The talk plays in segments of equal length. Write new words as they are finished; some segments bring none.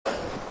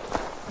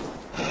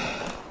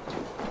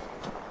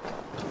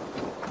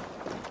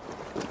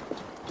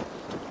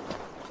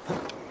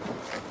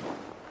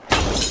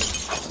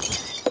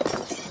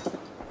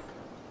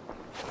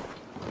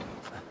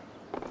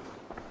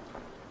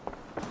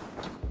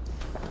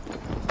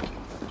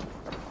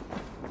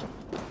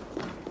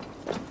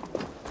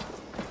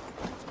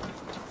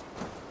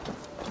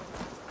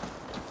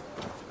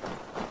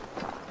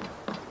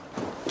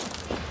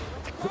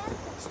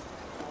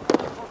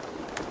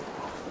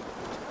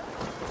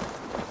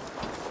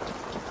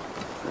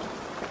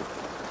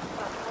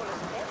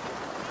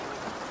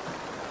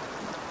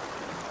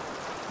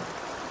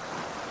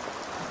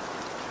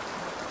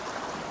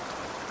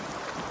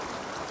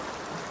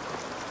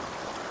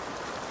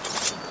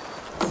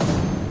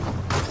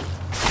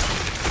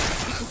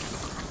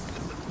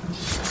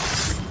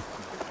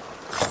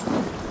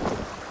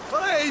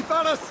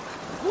us!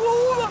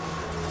 Fool!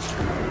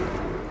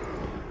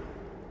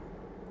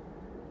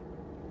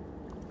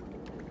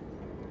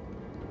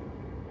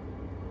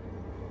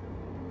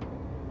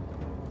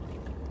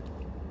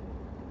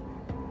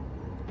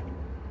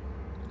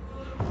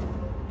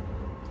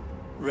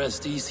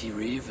 Rest easy,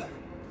 Reeve.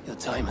 Your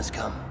time has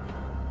come.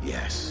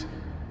 Yes.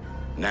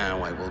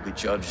 Now I will be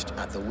judged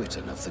at the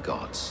Witten of the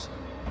gods.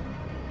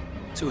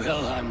 To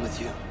Helheim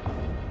with you.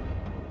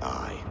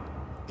 Aye.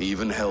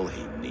 Even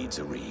Helheim needs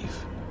a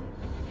Reeve.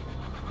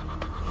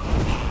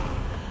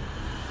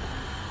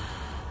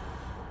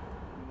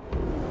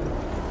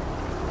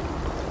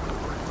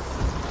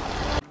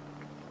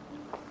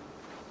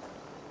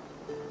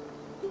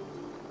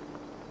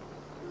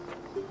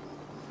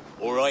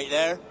 All right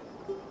there?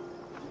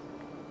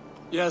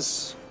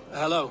 Yes,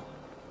 hello.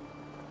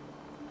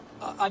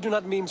 I do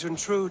not mean to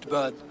intrude,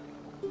 but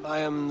I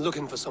am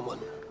looking for someone.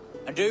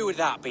 And who would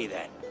that be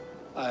then?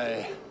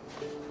 I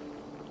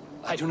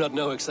do not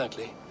know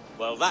exactly.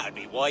 Well, that'd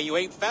be why you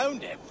ain't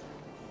found him.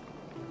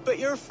 But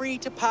you're free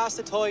to pass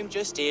the time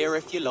just here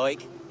if you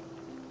like.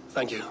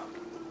 Thank you.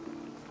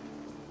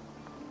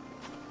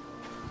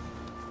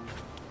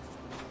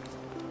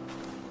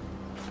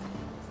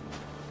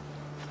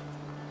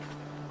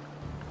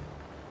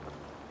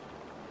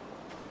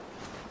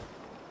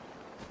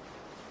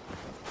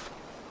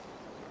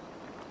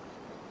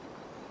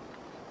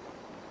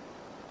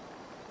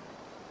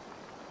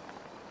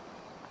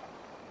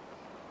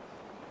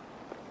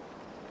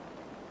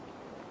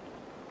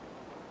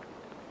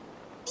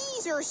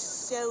 These are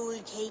soul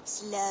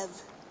cakes,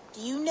 love. Do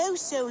you know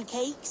soul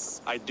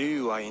cakes? I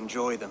do. I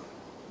enjoy them.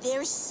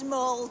 They're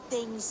small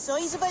things,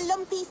 size of a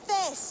lumpy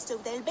fist, so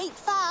they'll bake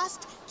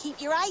fast.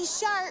 Keep your eyes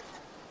sharp.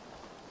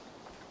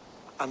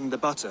 And the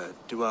butter,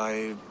 do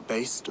I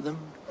baste them?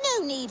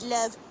 No need,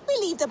 love.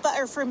 We'll leave the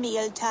butter for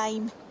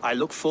mealtime. I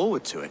look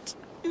forward to it.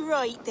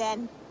 Right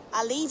then.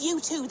 I'll leave you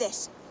to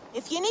this.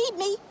 If you need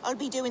me, I'll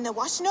be doing the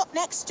washing up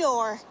next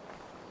door.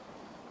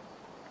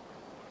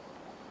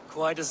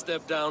 Quite a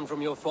step down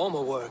from your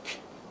former work,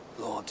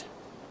 Lord.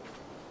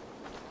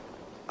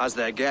 As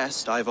their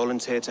guest, I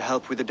volunteer to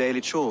help with the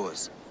daily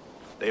chores.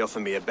 They offer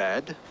me a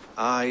bed.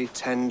 I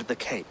tend the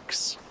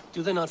cakes.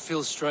 Do they not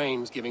feel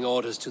strange giving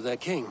orders to their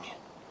king?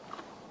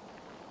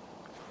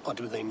 Or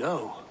do they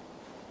know?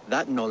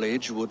 That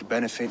knowledge would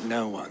benefit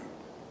no one.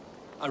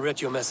 I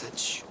read your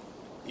message.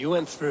 You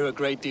went through a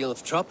great deal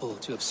of trouble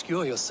to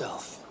obscure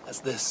yourself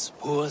as this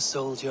poor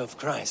soldier of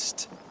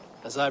Christ.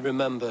 As I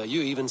remember,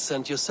 you even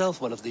sent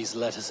yourself one of these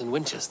letters in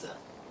Winchester.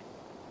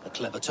 A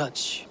clever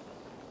touch.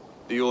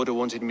 The Order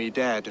wanted me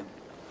dead.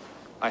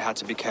 I had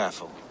to be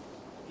careful.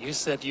 You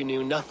said you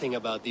knew nothing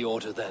about the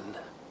Order then.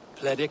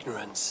 Pled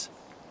ignorance.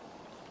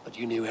 But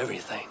you knew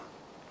everything.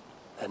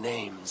 Their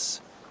names,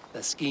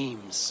 their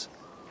schemes.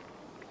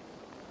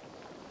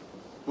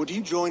 Would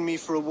you join me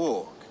for a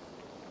walk?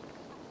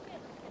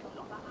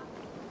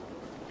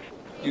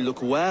 You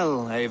look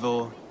well,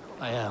 Eivor.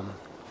 I am.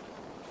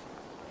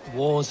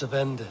 Wars have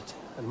ended,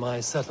 and my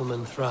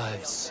settlement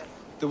thrives.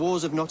 The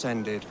wars have not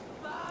ended.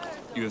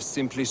 You have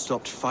simply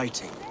stopped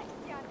fighting.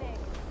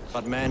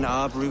 But men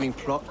are brewing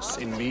plots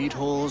in mead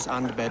halls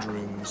and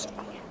bedrooms.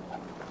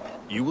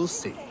 You will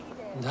see.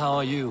 And how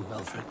are you,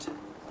 Alfred?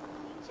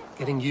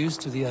 Getting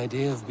used to the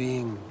idea of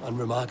being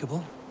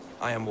unremarkable?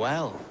 I am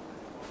well.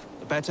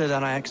 Better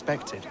than I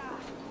expected.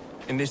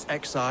 In this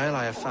exile,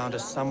 I have found a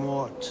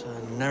somewhat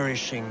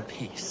nourishing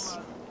peace.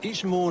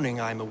 Each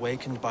morning, I am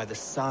awakened by the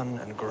sun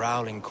and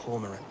growling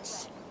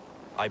cormorants.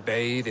 I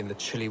bathe in the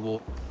chilly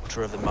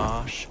water of the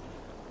marsh.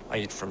 I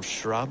eat from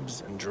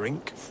shrubs and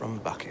drink from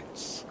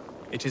buckets.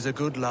 It is a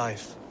good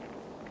life.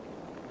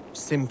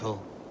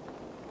 Simple.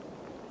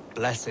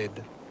 Blessed.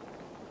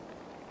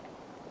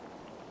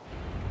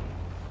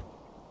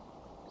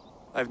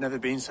 I've never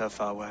been so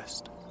far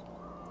west.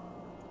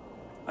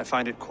 I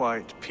find it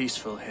quite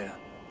peaceful here.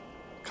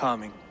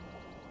 Calming.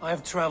 I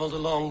have traveled a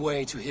long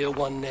way to hear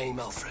one name,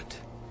 Alfred.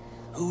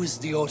 Who is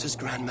the Order's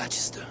Grand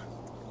Magister?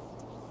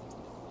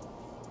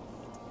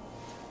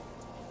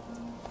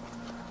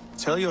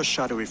 Tell your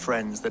shadowy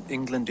friends that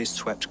England is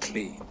swept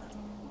clean.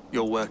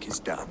 Your work is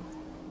done.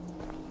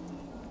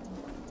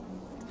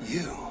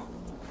 You?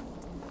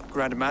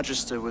 Grand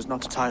Magister was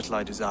not a title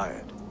I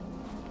desired.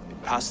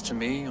 It passed to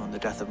me on the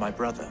death of my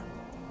brother.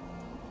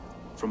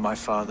 From my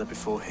father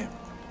before him.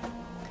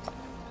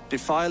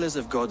 Defilers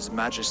of God's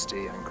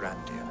majesty and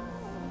grandeur.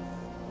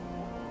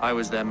 I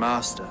was their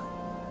master,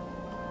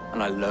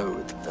 and I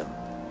loathed them.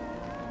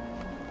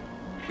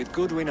 With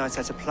Goodwin, I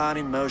set a plan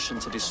in motion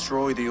to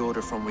destroy the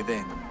Order from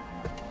within.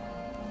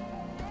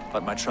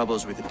 But my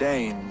troubles with the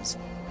Danes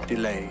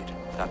delayed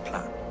that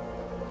plan.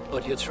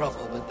 But your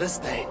trouble with this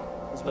Dane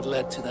is what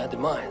led to their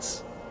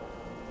demise.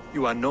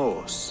 You are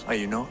Norse, are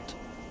you not?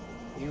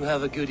 You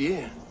have a good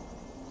ear.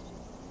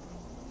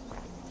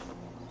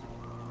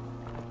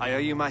 I owe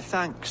you my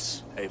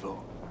thanks, Eivor.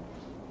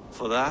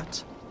 For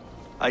that,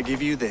 I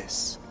give you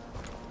this.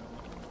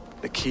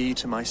 The key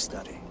to my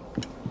study.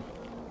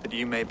 That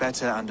you may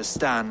better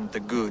understand the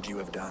good you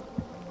have done.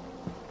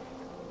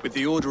 With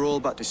the Order all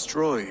but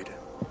destroyed,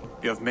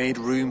 You have made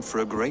room for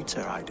a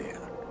greater idea.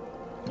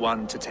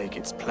 One to take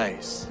its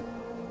place.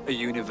 A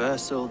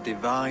universal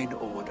divine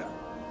order,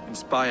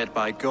 inspired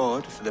by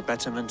God for the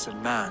betterment of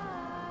man.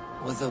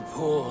 With a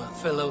poor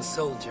fellow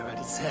soldier at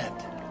its head.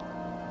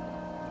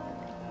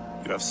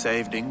 You have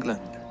saved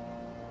England,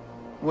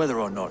 whether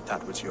or not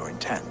that was your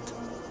intent.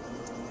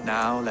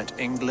 Now let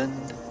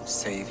England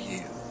save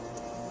you.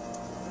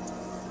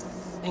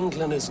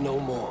 England is no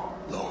more,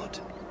 Lord.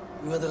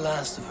 You are the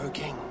last of her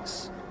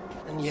kings,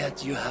 and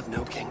yet you have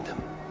no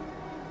kingdom.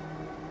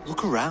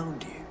 Look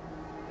around you.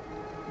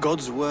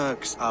 God's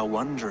works are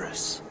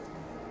wondrous.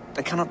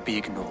 They cannot be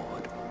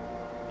ignored,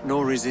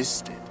 nor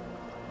resisted.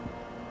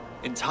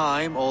 In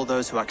time, all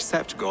those who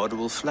accept God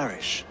will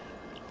flourish,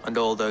 and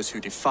all those who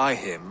defy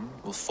him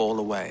will fall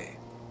away.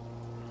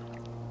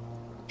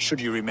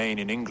 Should you remain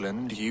in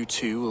England, you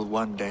too will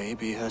one day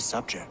be her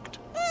subject.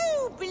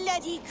 Oh,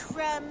 bloody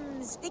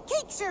crumbs! The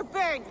cakes are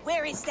burned.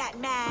 Where is that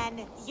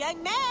man?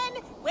 Young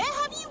man, where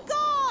have you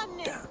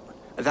gone? Damn.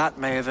 That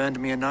may have earned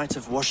me a night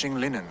of washing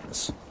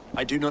linens.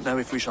 I do not know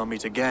if we shall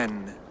meet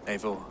again,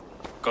 Eivor.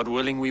 God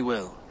willing we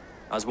will.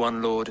 As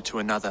one lord to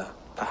another,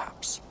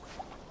 perhaps.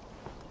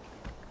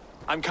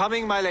 I'm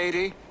coming, my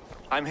lady.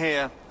 I'm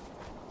here.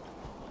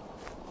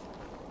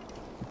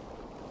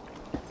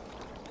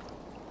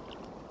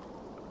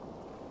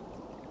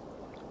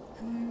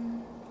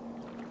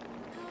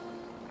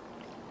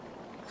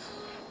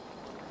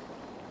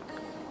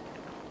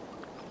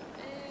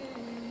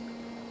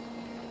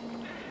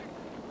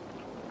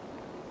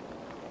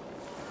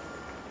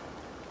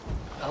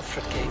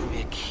 Alfred gave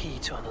me a key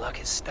to unlock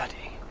his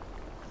study.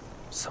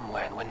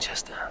 Somewhere in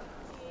Winchester.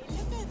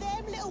 Look at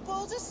them little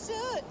balls of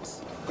soot.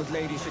 Good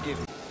lady, forgive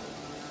me.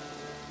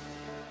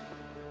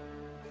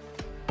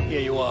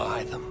 Here you are,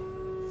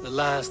 Hytham. The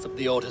last of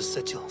the Order's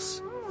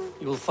sigils.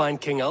 You will find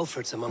King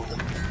Alfred's among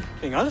them.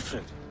 King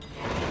Alfred?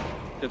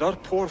 Did our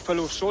poor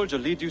fellow soldier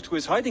lead you to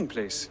his hiding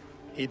place?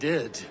 He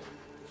did,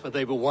 for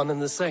they were one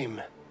and the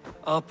same.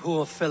 Our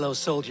poor fellow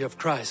soldier of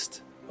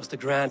Christ was the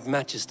Grand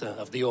Magister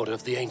of the Order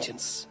of the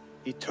Ancients.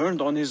 He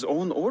turned on his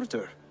own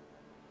order.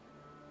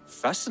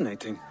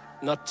 Fascinating.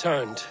 Not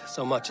turned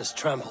so much as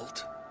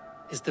trampled.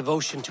 His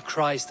devotion to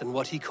Christ and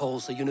what he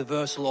calls a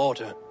universal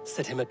order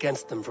set him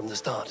against them from the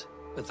start.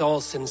 With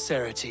all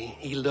sincerity,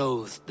 he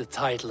loathed the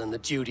title and the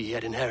duty he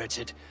had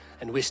inherited,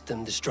 and wished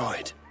them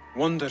destroyed.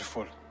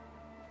 Wonderful.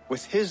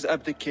 With his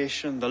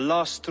abdication, the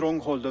last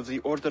stronghold of the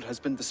Order has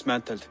been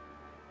dismantled.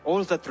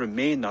 All that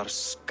remain are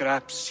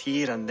scraps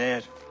here and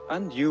there.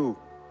 And you,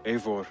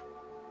 Eivor.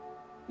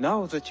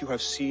 Now that you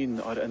have seen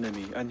our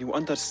enemy and you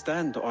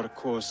understand our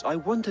cause, I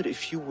wonder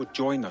if you would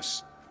join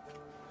us.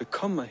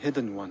 Become a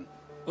hidden one.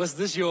 Was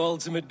this your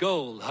ultimate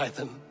goal,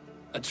 Hytham?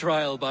 A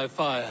trial by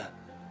fire?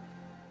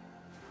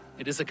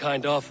 It is a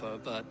kind offer,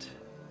 but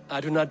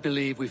I do not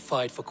believe we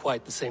fight for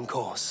quite the same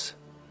cause.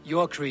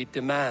 Your creed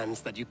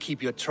demands that you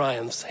keep your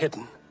triumphs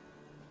hidden.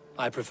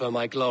 I prefer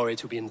my glory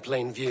to be in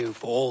plain view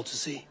for all to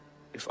see.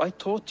 If I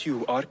taught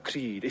you our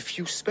creed, if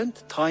you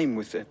spent time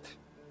with it,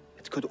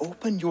 it could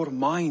open your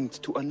mind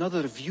to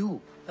another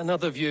view.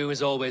 Another view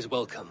is always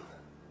welcome.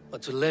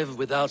 But to live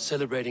without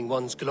celebrating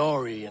one's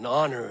glory and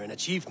honor and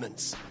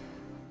achievements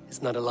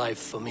is not a life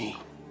for me.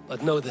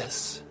 But know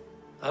this.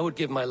 I would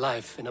give my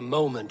life in a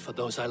moment for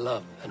those I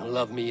love and who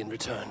love me in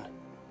return.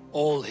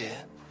 All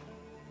here.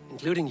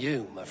 Including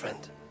you, my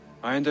friend.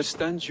 I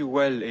understand you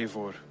well,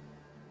 Eivor.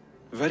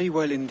 Very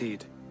well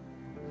indeed.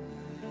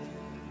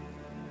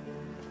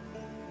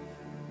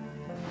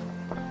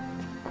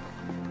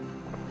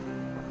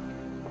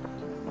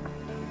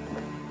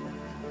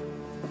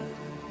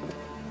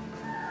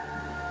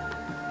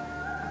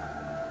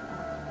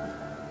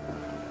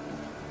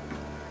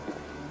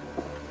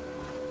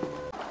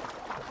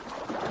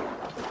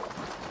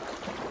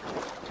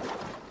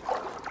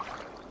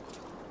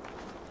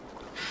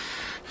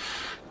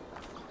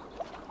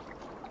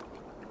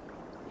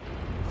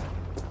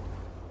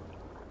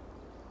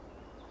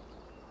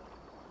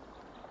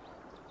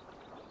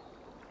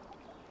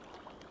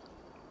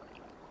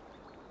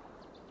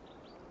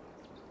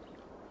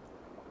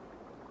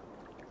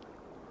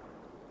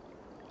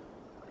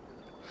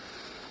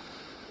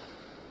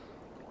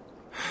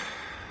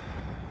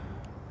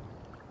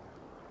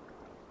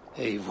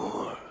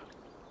 Eivor.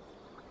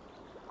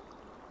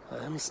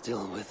 I am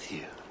still with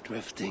you,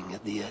 drifting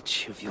at the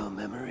edge of your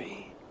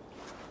memory.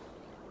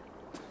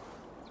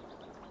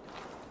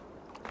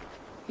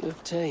 You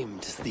have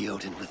tamed the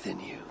Odin within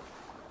you,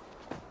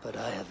 but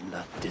I have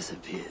not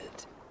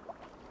disappeared.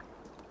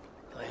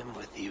 I am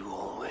with you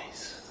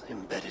always,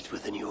 embedded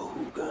within your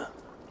hooga.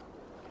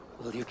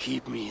 Will you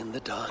keep me in the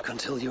dark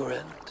until your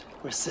end,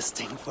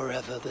 resisting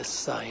forever this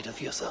side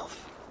of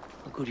yourself?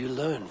 Or could you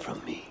learn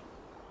from me?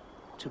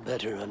 To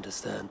better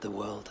understand the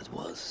world that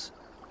was.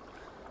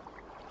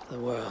 The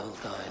world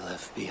I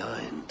left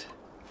behind.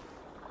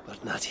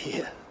 But not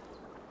here.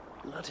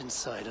 Not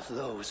inside of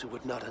those who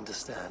would not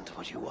understand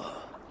what you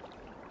are.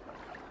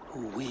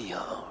 Who we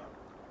are.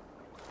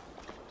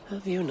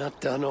 Have you not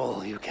done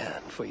all you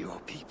can for your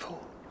people?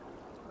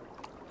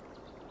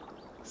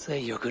 Say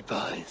your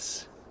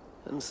goodbyes,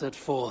 and set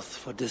forth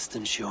for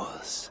distant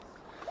shores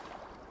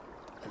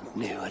and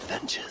new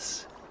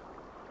adventures.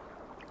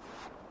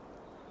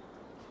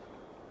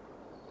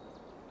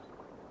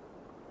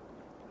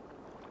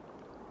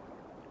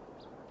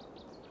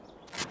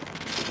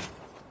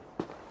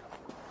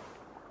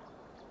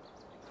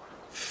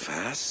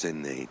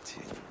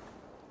 Fascinating.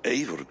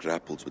 Eivor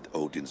grapples with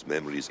Odin's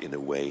memories in a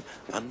way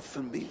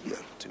unfamiliar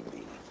to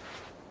me.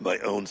 My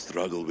own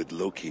struggle with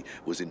Loki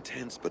was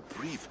intense but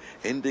brief,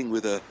 ending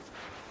with a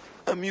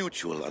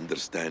mutual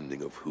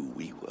understanding of who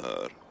we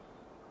were.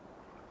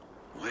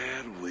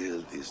 Where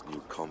will this new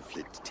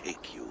conflict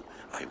take you,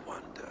 I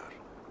wonder?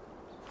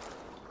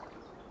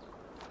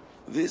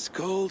 This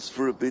calls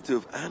for a bit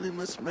of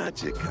animus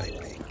magic, I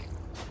think.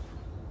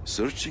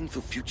 Searching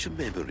for future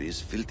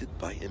memories filtered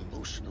by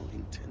emotional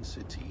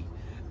intensity,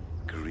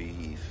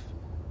 grief,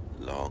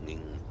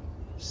 longing,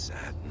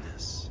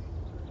 sadness.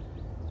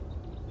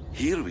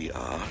 Here we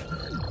are,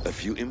 a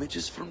few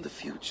images from the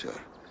future.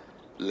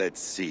 Let's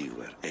see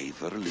where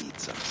Eivor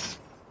leads us.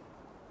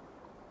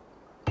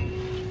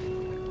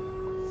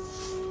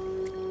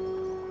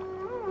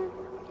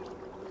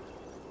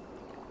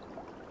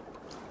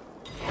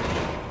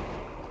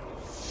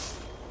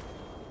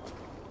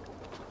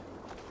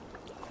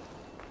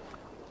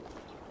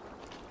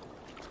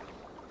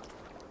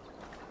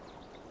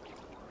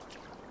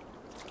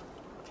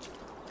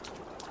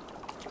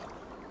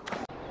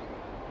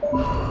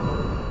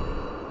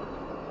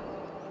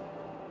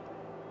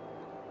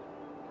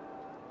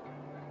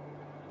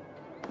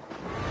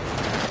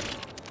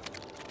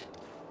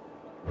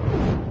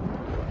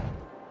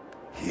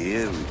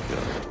 Here we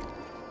go.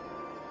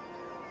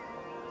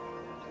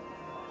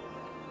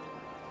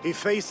 He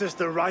faces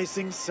the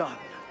rising sun.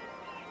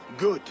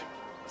 Good.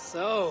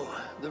 So,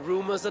 the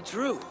rumors are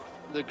true.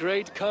 The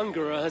great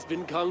conqueror has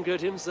been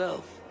conquered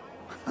himself.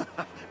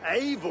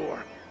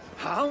 Eivor,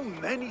 how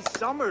many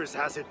summers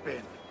has it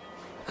been?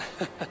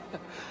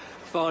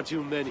 Far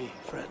too many,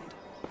 friend.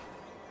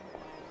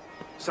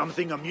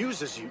 Something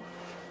amuses you.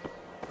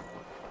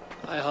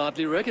 I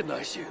hardly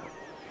recognize you.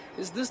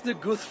 Is this the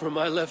Guthrum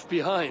I left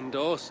behind,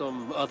 or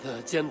some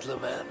other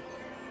gentleman?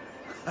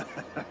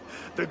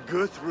 The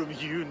Guthrum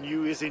you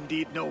knew is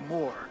indeed no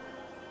more.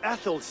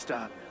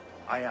 Athelstan,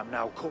 I am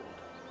now called.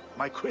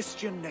 My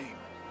Christian name.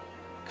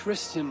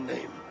 Christian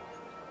name,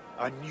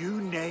 A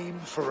new name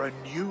for a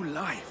new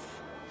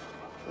life.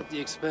 at the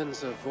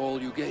expense of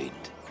all you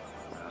gained.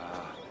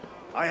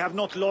 I have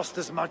not lost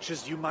as much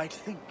as you might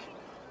think.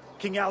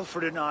 King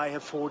Alfred and I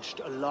have forged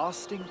a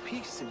lasting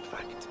peace, in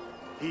fact.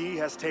 He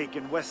has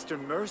taken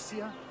Western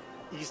Mercia.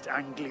 East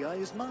Anglia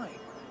is mine.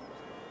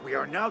 We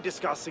are now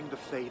discussing the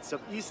fates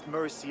of East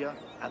Mercia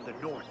and the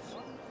North.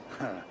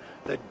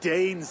 The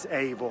Danes,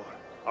 Eivor,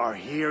 are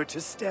here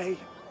to stay.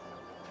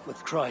 With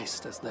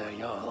Christ as their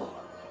Jarl.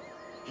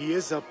 He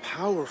is a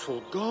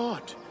powerful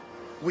god.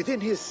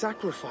 Within his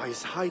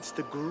sacrifice hides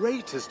the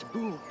greatest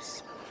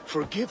boons.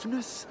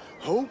 Forgiveness,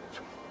 hope,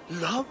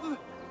 love.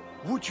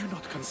 Would you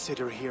not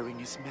consider hearing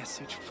his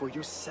message for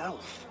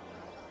yourself?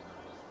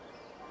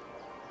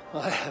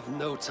 I have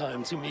no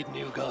time to meet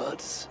new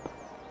gods.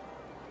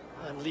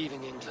 I'm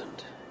leaving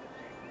England,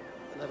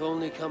 and I've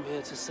only come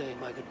here to say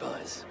my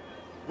goodbyes.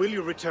 Will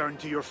you return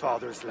to your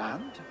father's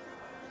land?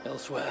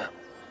 Elsewhere,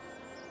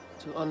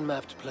 to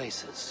unmapped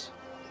places,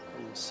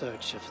 in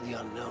search of the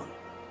unknown.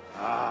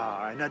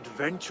 Ah, an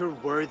adventure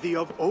worthy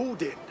of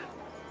Odin.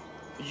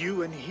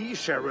 You and he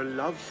share a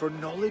love for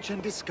knowledge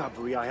and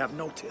discovery, I have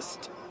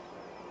noticed.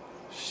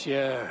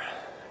 Share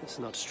is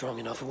not strong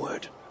enough a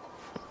word.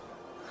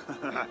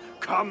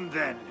 Come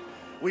then.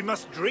 We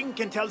must drink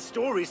and tell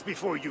stories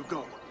before you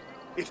go.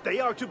 If they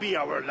are to be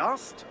our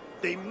last,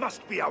 they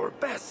must be our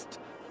best.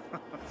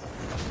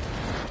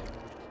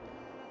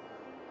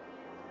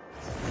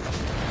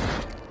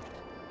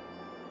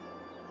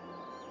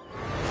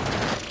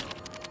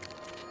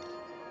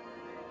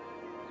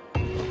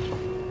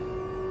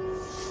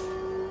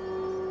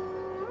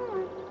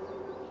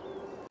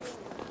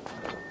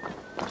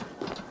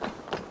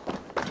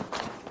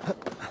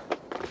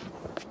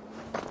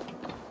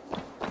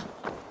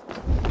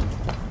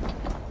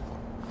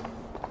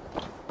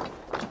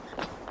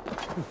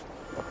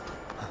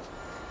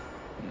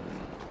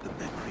 The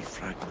memory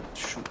fragment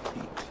should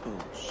be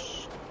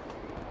close.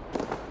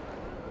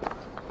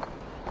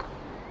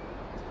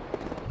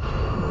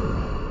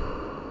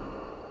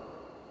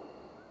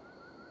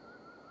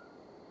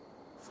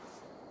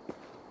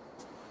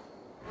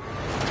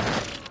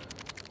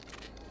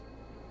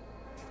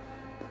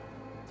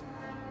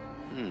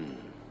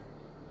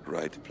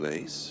 Right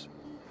place,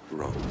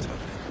 wrong time.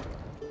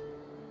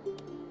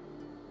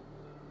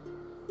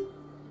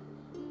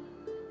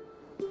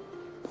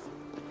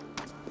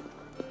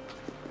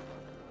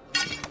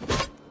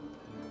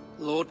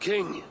 Lord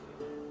King.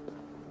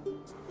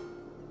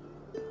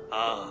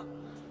 Ah,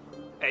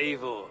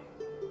 Eivor.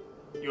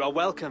 You are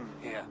welcome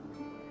here.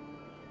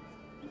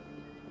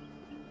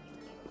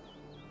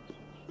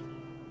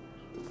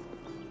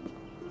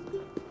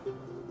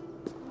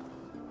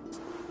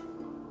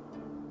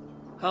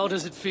 How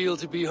does it feel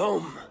to be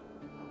home?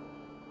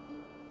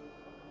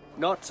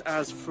 Not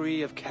as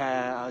free of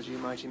care as you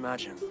might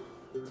imagine.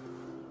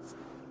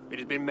 It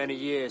has been many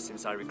years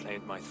since I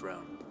reclaimed my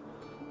throne,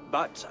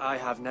 but I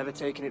have never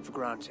taken it for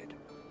granted.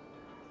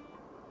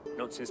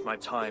 Not since my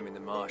time in the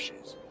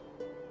marshes.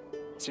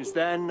 Since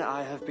then,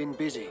 I have been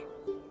busy.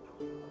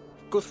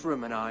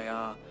 Guthrum and I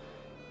are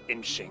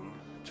inching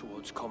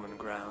towards common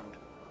ground.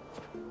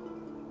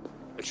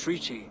 A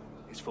treaty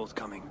is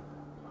forthcoming.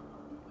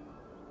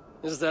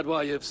 Is that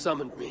why you've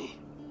summoned me?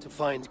 To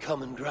find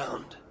common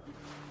ground?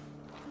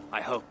 I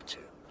hope to.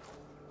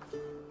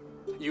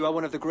 You are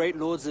one of the great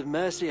lords of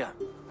Mercia,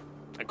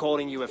 and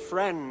calling you a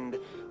friend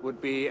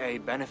would be a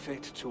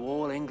benefit to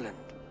all England.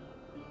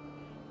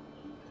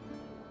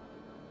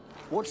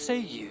 What say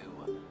you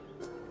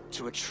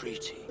to a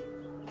treaty,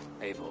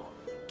 Eivor?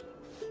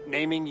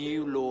 Naming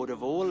you lord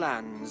of all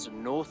lands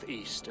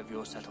northeast of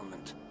your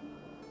settlement.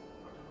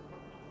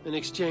 In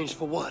exchange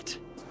for what?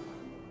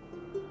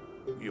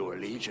 Your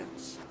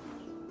allegiance.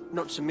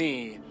 Not to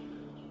me,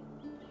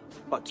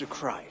 but to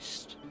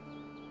Christ.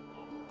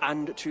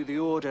 And to the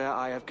order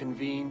I have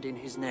convened in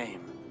his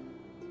name.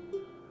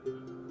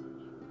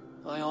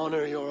 I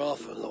honor your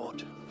offer,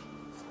 Lord.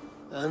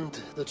 And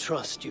the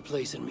trust you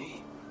place in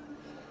me.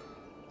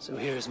 So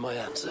here's my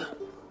answer.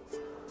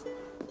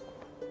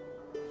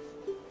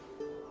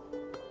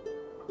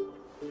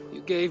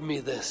 You gave me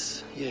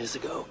this years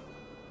ago.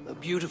 A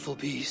beautiful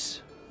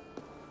piece.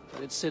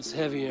 But it sits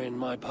heavier in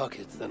my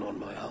pocket than on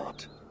my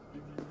heart.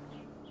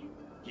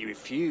 You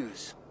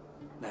refuse,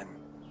 then?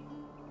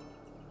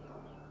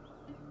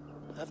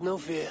 Have no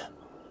fear.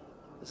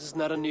 This is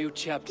not a new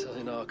chapter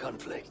in our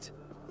conflict.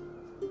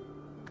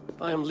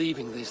 I am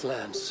leaving these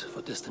lands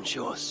for distant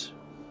shores.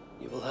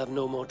 You will have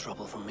no more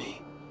trouble from me.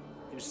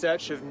 In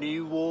search of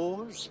new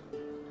wars?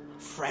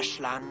 Fresh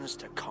lands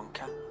to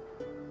conquer?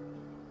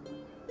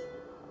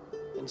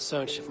 In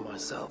search of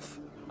myself.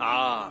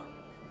 Ah.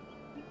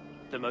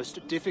 The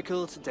most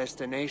difficult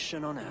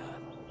destination on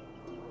Earth.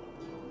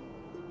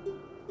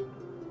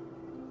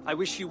 I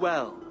wish you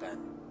well, then.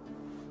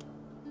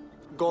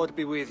 God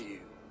be with you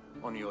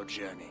on your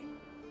journey.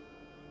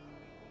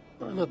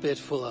 I'm a bit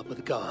full up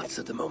with guards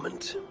at the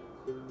moment.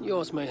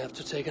 Yours may have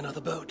to take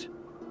another boat.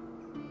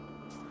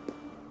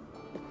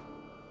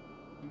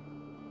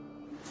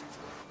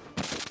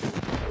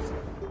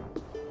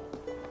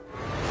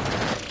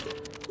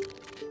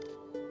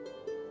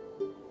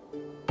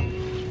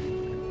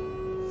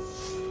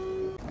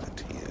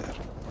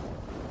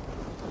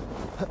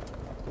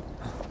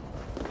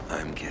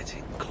 I'm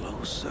getting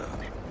closer.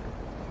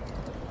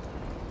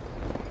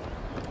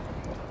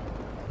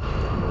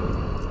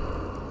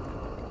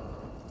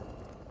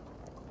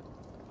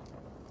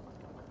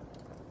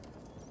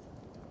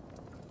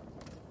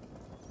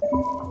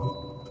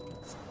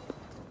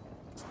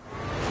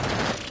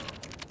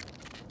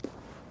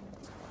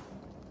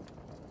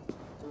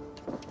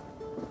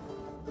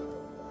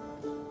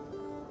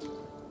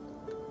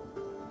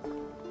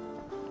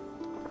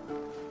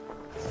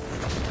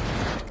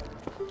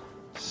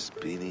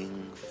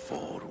 Spinning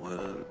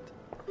forward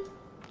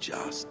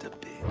just a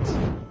bit.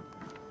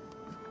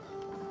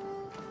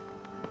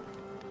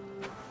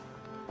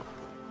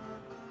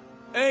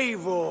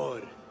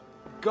 Eivor!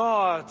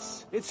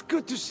 Gods, it's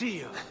good to see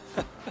you.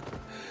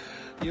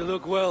 You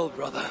look well,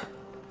 brother.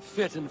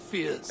 Fit and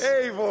fierce.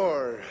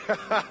 Eivor!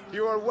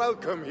 You are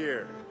welcome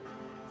here.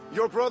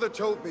 Your brother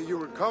told me you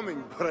were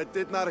coming, but I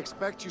did not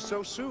expect you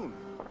so soon.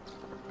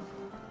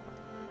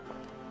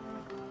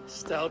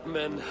 Stout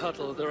men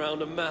huddled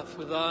around a map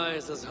with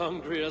eyes as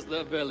hungry as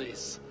their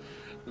bellies.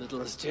 Little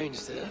has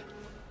changed here.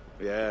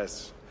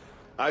 Yes.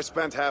 I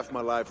spent half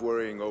my life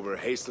worrying over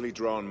hastily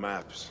drawn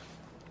maps.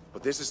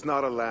 But this is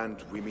not a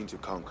land we mean to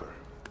conquer.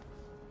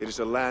 It is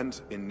a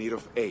land in need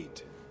of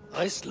aid.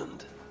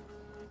 Iceland?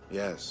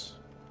 Yes.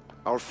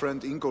 Our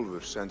friend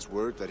Ingólfur sends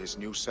word that his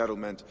new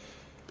settlement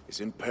is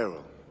in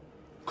peril.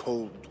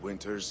 Cold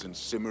winters and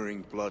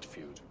simmering blood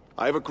feud.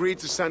 I have agreed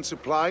to send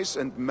supplies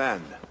and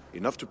men,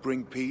 enough to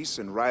bring peace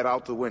and ride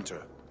out the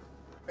winter.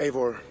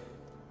 Eivor,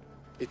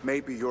 it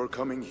may be your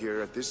coming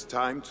here at this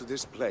time to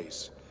this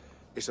place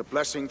is a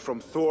blessing from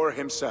Thor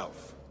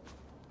himself.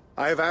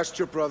 I have asked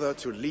your brother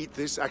to lead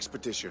this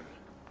expedition,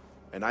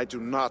 and I do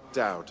not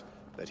doubt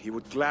that he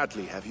would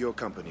gladly have you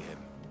accompany him.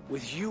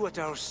 With you at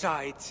our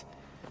side,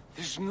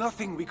 there's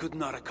nothing we could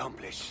not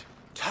accomplish.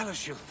 Tell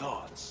us your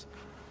thoughts.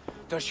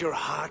 Does your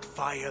heart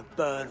fire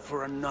burn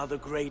for another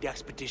great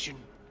expedition?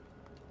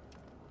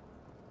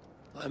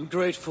 I'm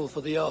grateful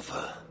for the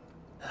offer.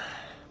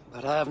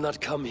 But I have not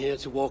come here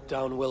to walk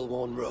down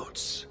well-worn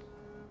roads.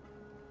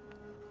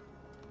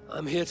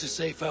 I'm here to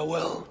say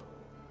farewell.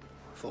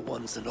 For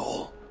once and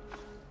all.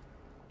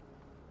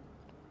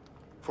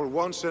 For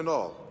once and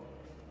all,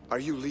 are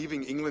you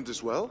leaving England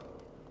as well?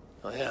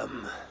 I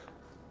am.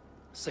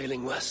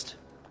 Sailing west.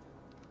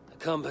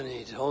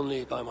 Accompanied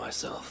only by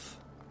myself.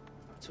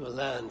 To a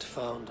land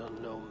found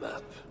on no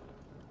map.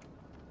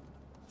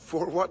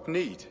 For what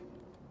need?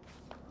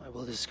 I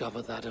will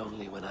discover that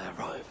only when I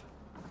arrive.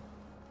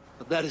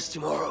 But that is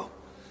tomorrow.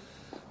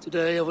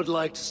 Today I would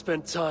like to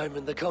spend time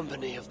in the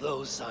company of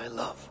those I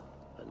love,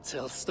 and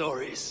tell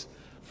stories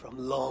from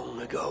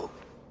long ago.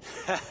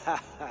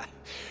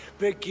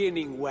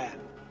 Beginning when?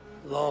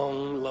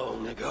 Long,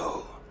 long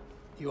ago.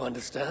 You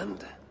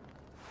understand?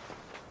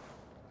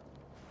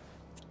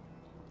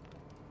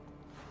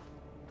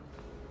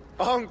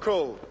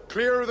 Uncle,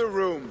 clear the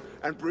room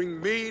and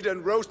bring mead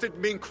and roasted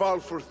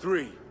minkwal for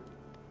 3.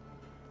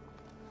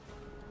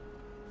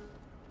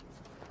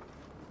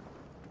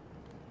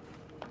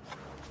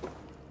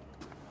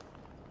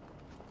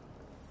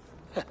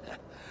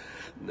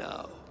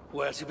 Now,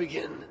 where to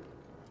begin?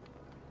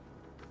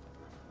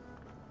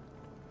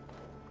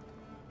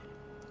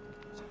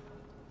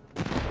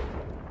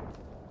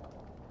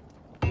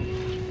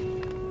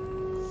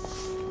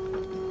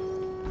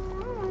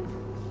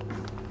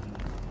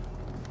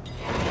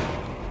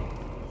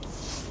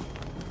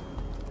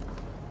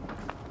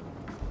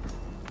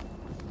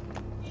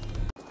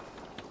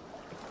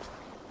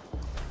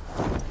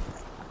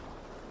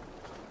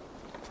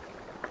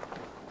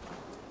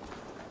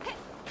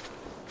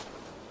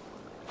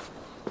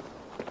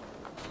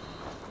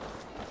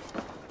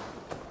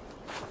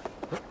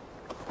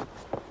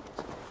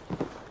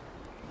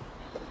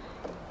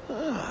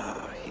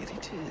 Here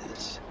it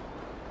is.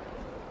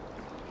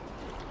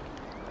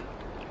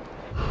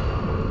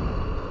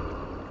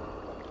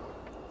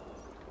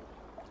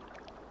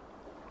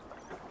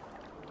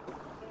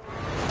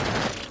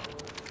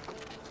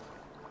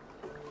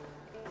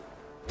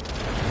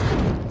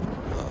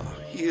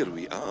 Here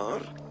we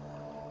are.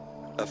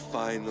 A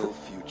final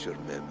future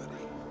memory.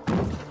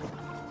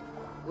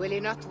 Will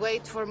you not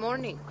wait for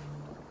morning?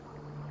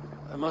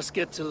 I must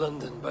get to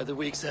London by the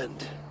week's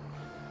end.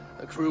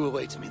 A crew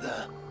awaits me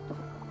there.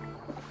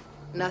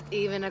 Not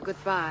even a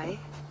goodbye,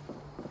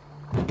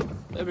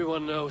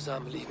 Everyone knows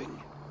I'm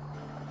leaving.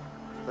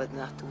 but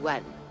not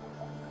when.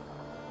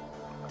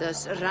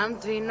 Does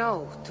Randvi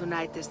know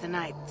tonight is the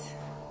night?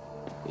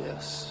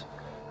 Yes.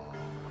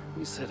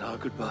 We said our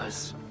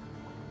goodbyes.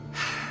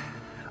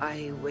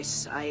 I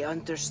wish I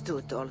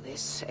understood all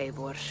this,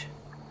 Eivor.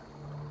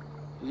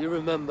 You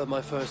remember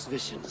my first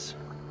visions?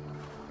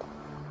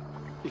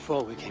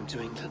 Before we came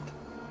to England.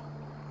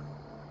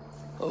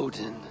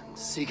 Odin and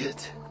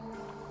Sigurd.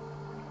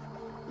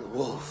 The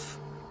wolf.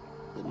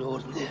 The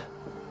Nordnir.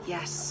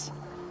 Yes,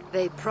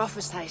 they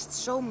prophesied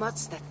so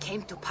much that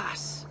came to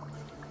pass.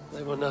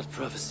 They were not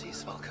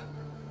prophecies, Valka.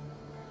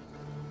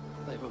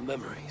 They were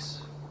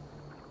memories.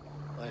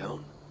 My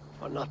own.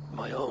 Or not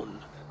my own.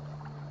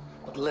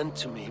 But lent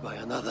to me by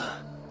another.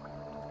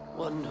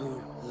 One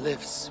who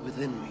lives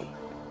within me.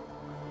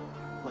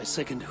 My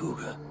second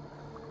Huga.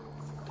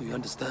 Do you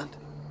understand?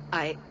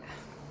 I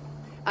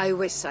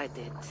wish I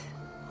did.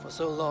 For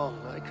so long,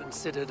 I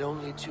considered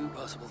only 2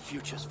 possible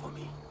futures for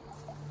me.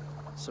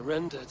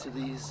 Surrender to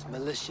these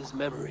malicious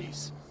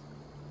memories,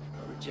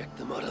 or reject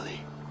them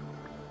utterly.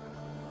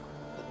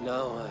 But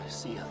now I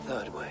see a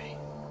third way.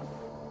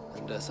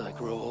 And as I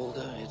grow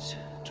older, it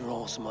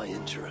draws my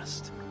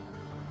interest.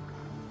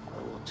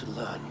 I want to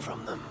learn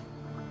from them.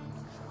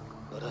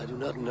 But I do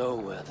not know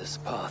where this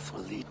path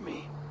will lead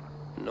me,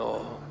 nor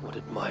what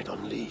it might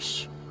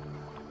unleash.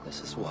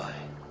 This is why,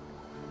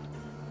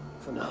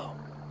 for now,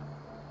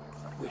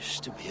 I wish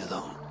to be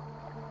alone.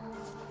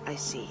 I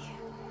see.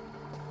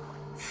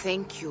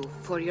 Thank you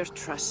for your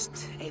trust,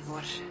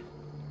 Eivor.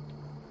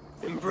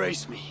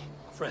 Embrace me,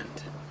 friend.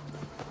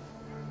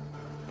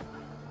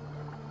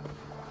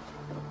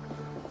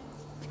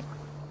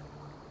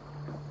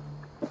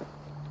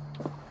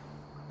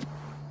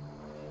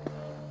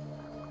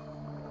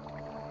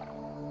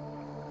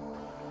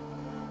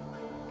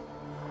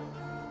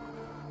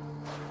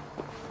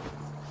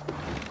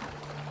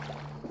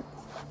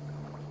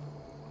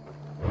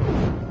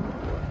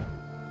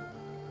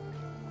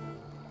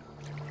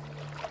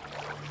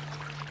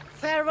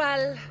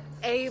 Farewell,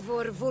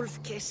 Eivor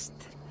Wolfkist.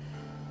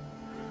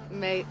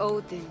 May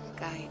Odin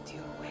guide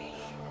your way.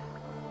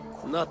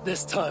 Not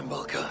this time,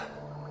 Valka.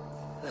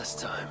 This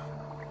time,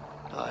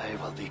 I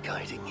will be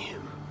guiding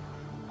him.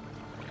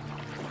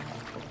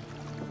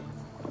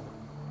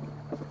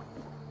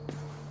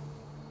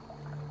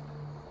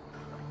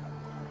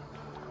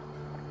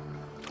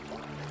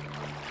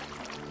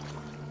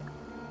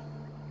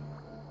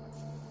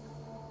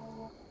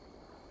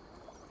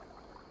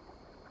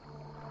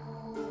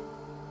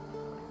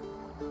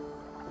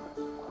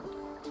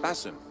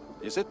 Basim,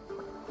 is it?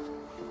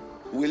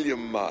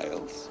 William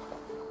Miles.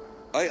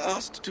 I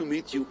asked to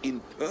meet you in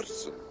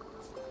person.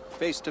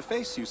 Face to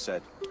face, you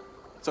said.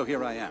 So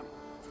here I am.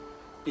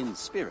 In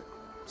spirit,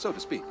 so to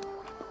speak.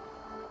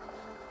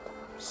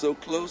 So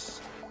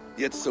close,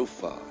 yet so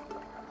far.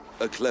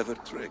 A clever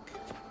trick.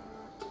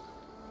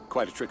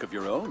 Quite a trick of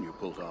your own you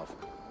pulled off.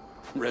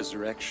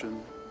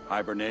 Resurrection,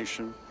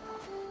 hibernation.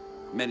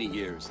 Many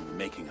years in the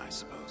making, I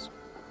suppose.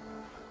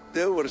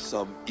 There were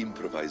some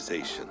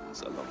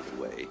improvisations along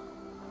the way.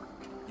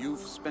 You've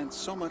spent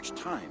so much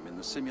time in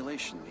the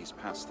simulation these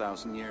past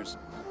 1,000 years.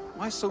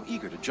 Why so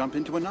eager to jump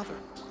into another?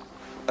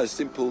 A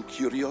simple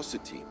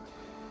curiosity.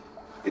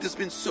 It has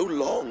been so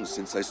long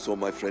since I saw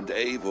my friend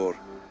Eivor.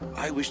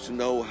 I wish to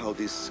know how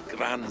this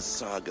grand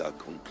saga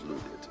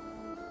concluded.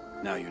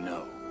 Now you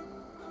know.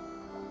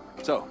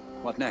 So,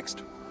 what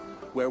next?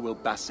 Where will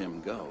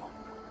Basim go?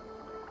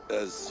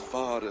 As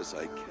far as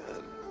I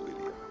can,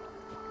 William.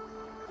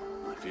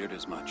 I feared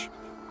as much.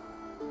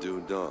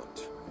 Do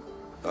not.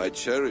 I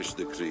cherish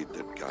the creed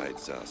that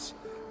guides us.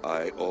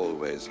 I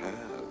always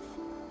have.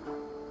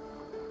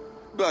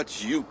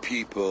 But you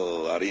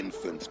people are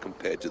infants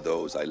compared to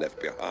those I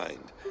left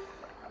behind.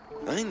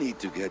 I need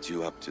to get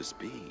you up to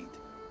speed.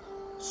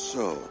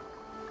 So,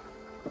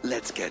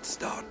 let's get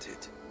started.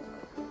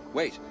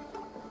 Wait.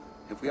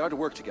 If we are to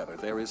work together,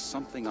 there is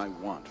something I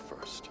want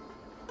first.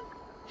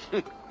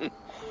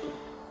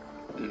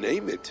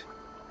 Name it.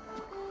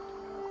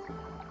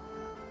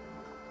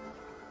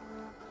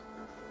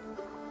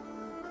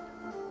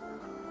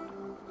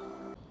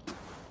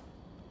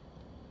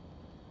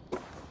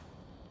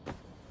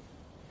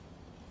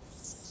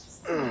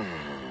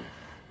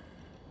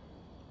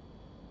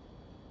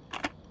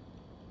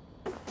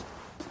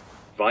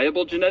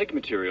 Viable genetic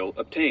material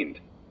obtained.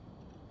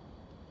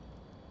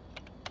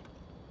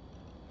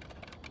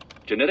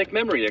 Genetic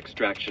memory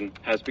extraction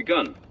has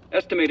begun.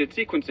 Estimated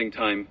sequencing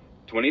time,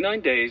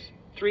 29 days,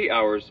 3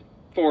 hours,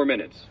 4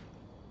 minutes.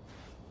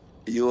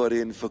 You are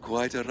in for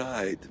quite a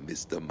ride,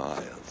 Mr.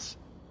 Miles.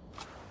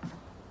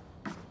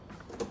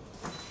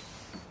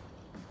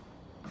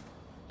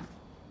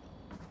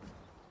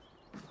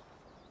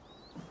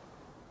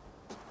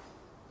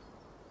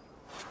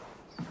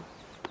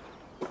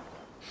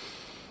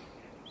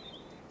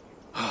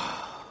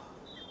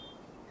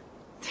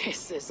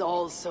 This is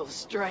all so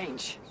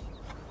strange.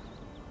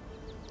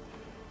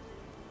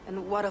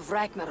 And what of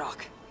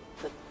Ragnarok?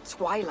 The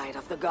twilight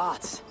of the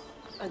gods?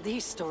 Are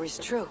these stories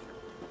true?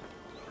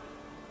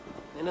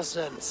 In a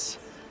sense.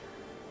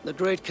 The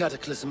Great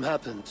Cataclysm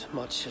happened,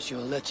 much as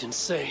your legends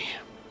say.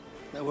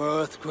 There were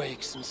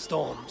earthquakes and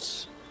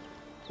storms,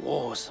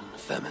 wars and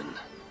famine.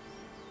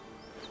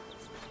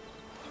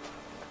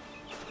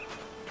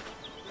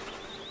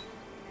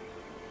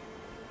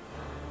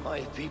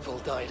 My people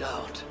died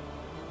out,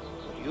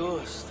 but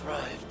yours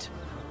thrived.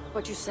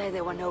 But you say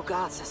there were no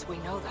gods as we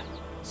know them.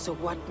 So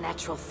what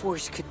natural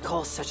force could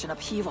cause such an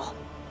upheaval?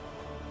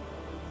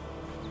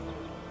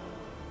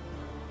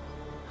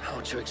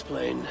 How to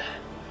explain?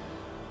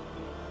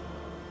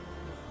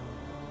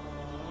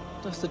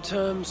 Does the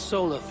term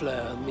solar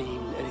flare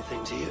mean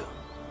anything to you?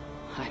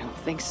 I don't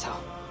think so.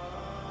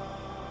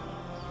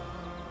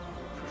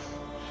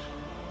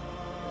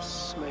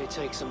 This may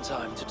take some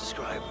time to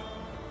describe.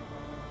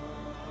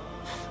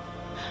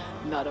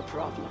 Not a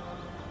problem.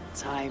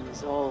 Time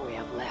is all we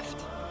have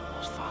left,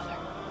 Father.